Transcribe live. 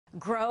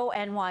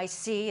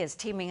GrowNYC is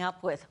teaming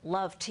up with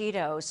Love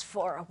Tito's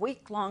for a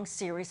week-long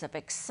series of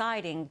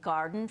exciting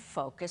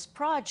garden-focused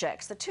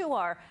projects. The two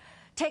are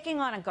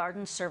taking on a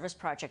garden service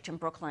project in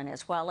Brooklyn,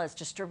 as well as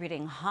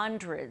distributing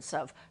hundreds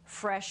of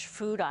fresh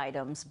food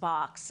items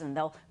boxed, and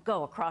they'll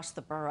go across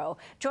the borough.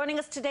 Joining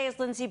us today is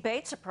Lindsay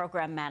Bates, a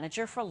program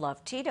manager for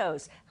Love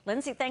Tito's.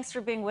 Lindsay, thanks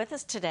for being with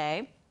us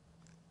today.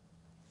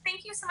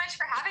 Thank you so much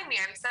for having me.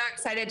 I'm so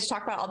excited to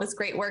talk about all this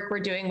great work we're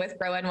doing with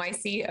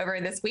GrowNYC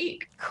over this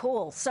week.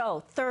 Cool.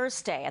 So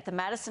Thursday at the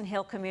Madison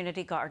Hill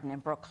Community Garden in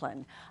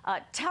Brooklyn.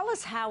 Tell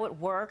us how it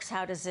works.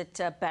 How does it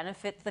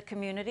benefit the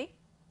community?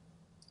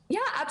 Yeah,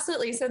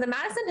 absolutely. So the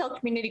Madison Hill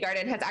Community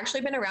Garden has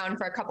actually been around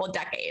for a couple of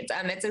decades.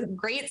 It's a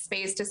great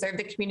space to serve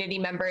the community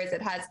members.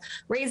 It has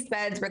raised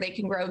beds where they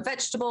can grow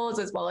vegetables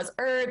as well as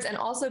herbs, and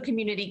also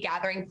community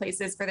gathering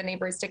places for the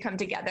neighbors to come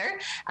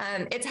together.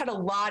 It's had a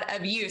lot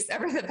of use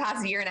over the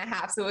past year and a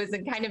half. So it was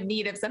in kind of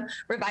need of some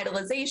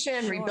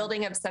revitalization,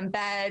 rebuilding of some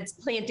beds,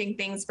 planting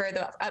things for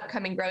the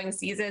upcoming growing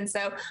season.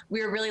 So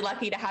we were really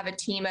lucky to have a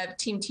team of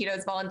Team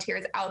Tito's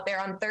volunteers out there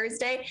on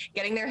Thursday,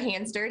 getting their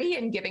hands dirty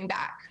and giving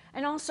back.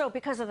 And also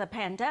because of the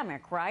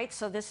pandemic, right?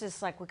 So this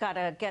is like, we got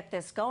to get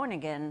this going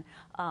again.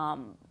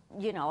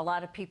 You know, a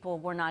lot of people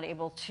were not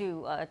able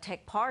to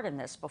take part in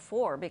this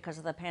before because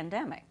of the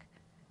pandemic.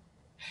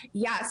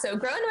 Yeah, so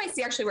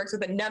GrowNYC actually works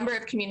with a number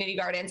of community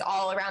gardens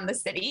all around the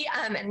city.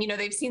 And, you know,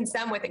 they've seen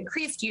some with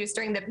increased use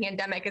during the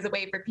pandemic as a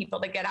way for people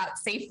to get out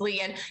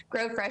safely and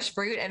grow fresh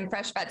fruit and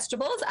fresh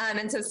vegetables.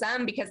 And so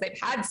some, because they've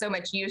had so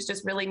much use,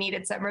 just really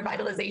needed some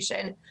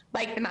revitalization,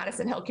 like the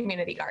Madison Hill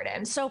Community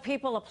Garden. So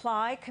people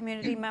apply,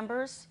 community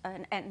members,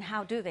 and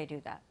how do they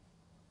do that?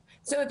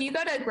 So if you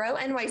go to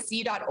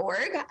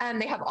GrowNYC.org,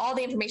 they have all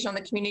the information on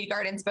the community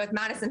gardens, both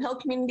Madison Hill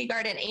Community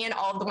Garden and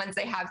all of the ones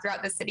they have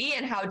throughout the city,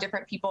 and how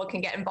different people can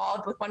get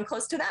involved with one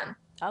close to them.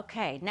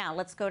 Okay, now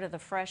let's go to the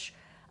fresh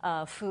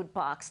food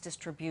box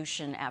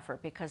distribution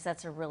effort, because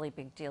that's a really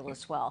big deal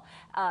as well.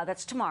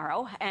 That's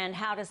tomorrow. And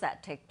how does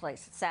that take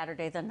place? It's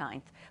Saturday the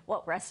 9th.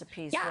 What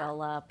recipes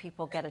will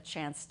people get a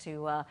chance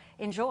to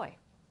enjoy?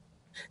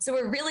 So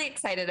we're really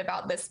excited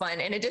about this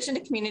one. In addition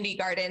to community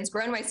gardens,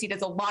 GrowNYC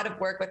does a lot of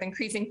work with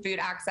increasing food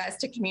access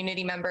to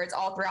community members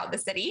all throughout the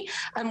city.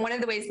 One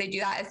of the ways they do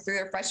that is through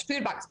their Fresh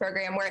Food Box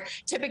program, where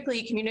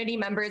typically community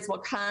members will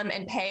come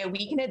and pay a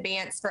week in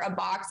advance for a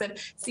box of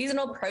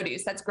seasonal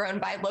produce that's grown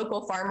by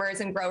local farmers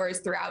and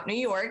growers throughout New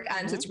York.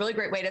 So it's a really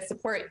great way to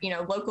support, you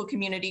know, local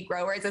community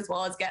growers, as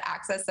well as get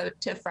access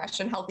to fresh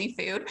and healthy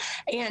food.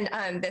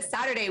 And this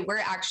Saturday, we're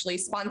actually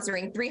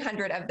sponsoring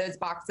 300 of those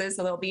boxes,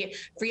 so they'll be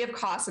free of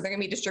cost. So they're going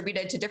to be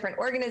distributed to different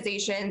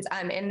organizations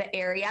in the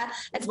area,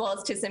 as well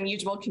as to some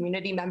usual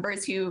community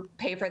members who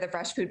pay for the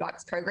Fresh Food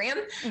Box program.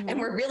 And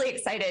we're really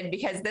excited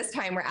because this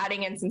time we're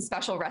adding in some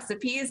special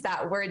recipes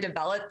that were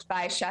developed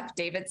by Chef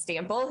David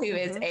Stample, who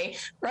is a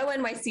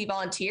GrowNYC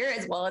volunteer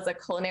as well as a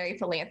culinary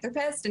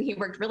philanthropist. And he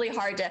worked really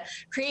hard to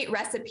create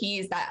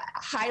recipes that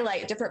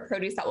highlight different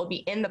produce that will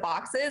be in the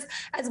boxes,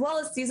 as well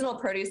as seasonal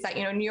produce that,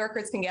 you know, New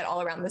Yorkers can get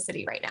all around the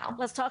city right now.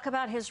 Let's talk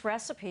about his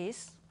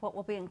recipes. What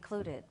will be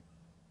included?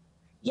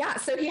 Yeah,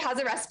 so he has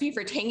a recipe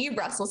for tangy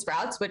Brussels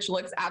sprouts, which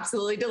looks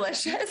absolutely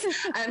delicious.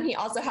 He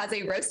also has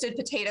a roasted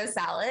potato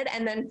salad.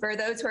 And then for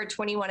those who are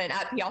 21 and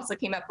up, he also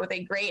came up with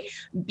a great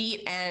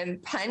beet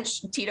and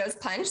punch, Tito's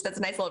punch. That's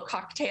a nice little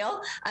cocktail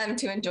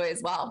to enjoy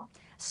as well.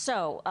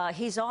 So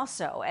he's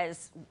also,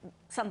 as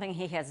something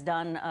he has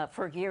done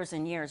for years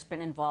and years,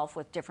 been involved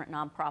with different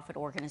nonprofit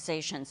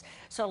organizations.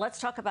 So let's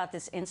talk about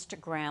this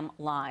Instagram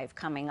Live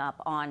coming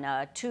up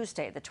on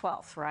Tuesday, the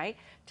 12th, right?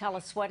 Tell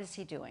us, what is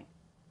he doing?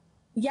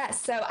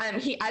 Yes. So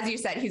he, as you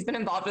said, he's been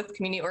involved with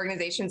community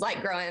organizations like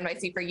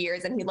GrowNYC for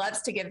years, and he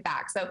loves to give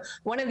back. So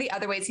one of the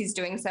other ways he's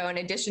doing so, in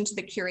addition to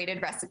the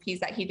curated recipes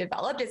that he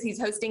developed, is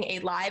he's hosting a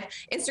live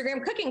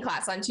Instagram cooking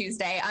class on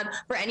Tuesday.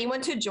 For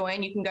anyone to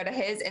join, you can go to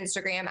his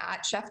Instagram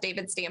at Chef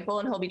David Stample,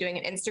 and he'll be doing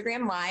an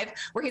Instagram Live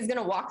where he's going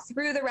to walk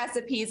through the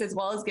recipes as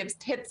well as gives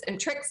tips and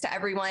tricks to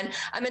everyone,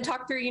 and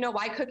talk through, you know,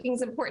 why cooking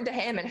is important to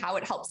him and how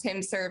it helps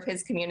him serve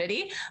his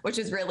community, which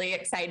is really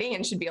exciting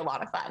and should be a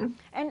lot of fun.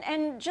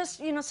 And just,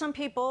 you know, some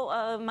people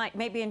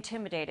may be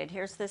intimidated.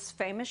 Here's this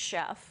famous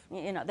chef.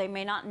 You know, they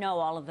may not know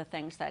all of the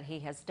things that he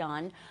has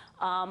done,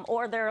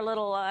 or they're a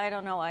little, I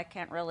don't know, I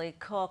can't really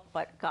cook,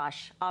 but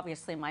gosh,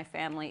 obviously my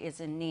family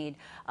is in need.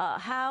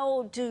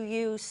 How do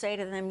you say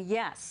to them,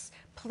 yes,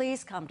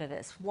 please come to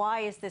this? Why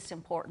is this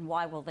important?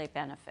 Why will they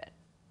benefit?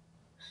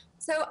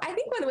 So I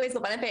think one of the ways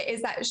they'll benefit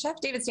is that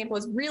Chef David Stample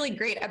is really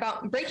great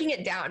about breaking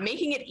it down,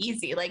 making it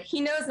easy. Like,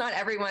 he knows not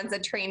everyone's a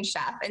trained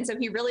chef. And so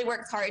he really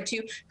works hard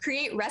to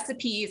create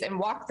recipes and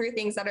walk through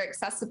things that are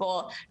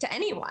accessible to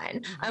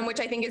anyone, which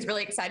I think is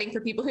really exciting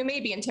for people who may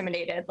be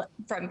intimidated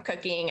from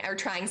cooking or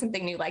trying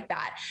something new like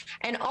that.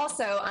 And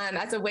also,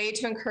 as a way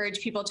to encourage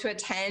people to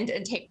attend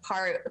and take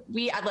part,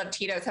 we at Love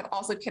Tito's have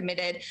also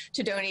committed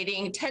to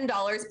donating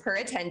 $10 per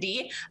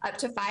attendee, up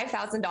to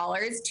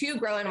 $5,000 to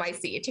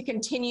GrowNYC to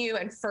continue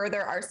and further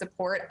further our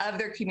support of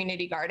their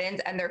community gardens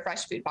and their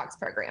fresh food box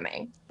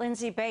programming.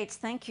 Lindsay Bates,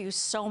 thank you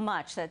so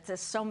much.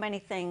 That's so many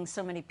things,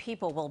 so many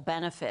people will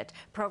benefit.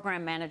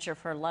 Program Manager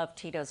for Love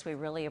Tito's, we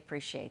really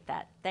appreciate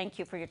that. Thank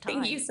you for your time.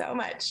 Thank you so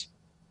much.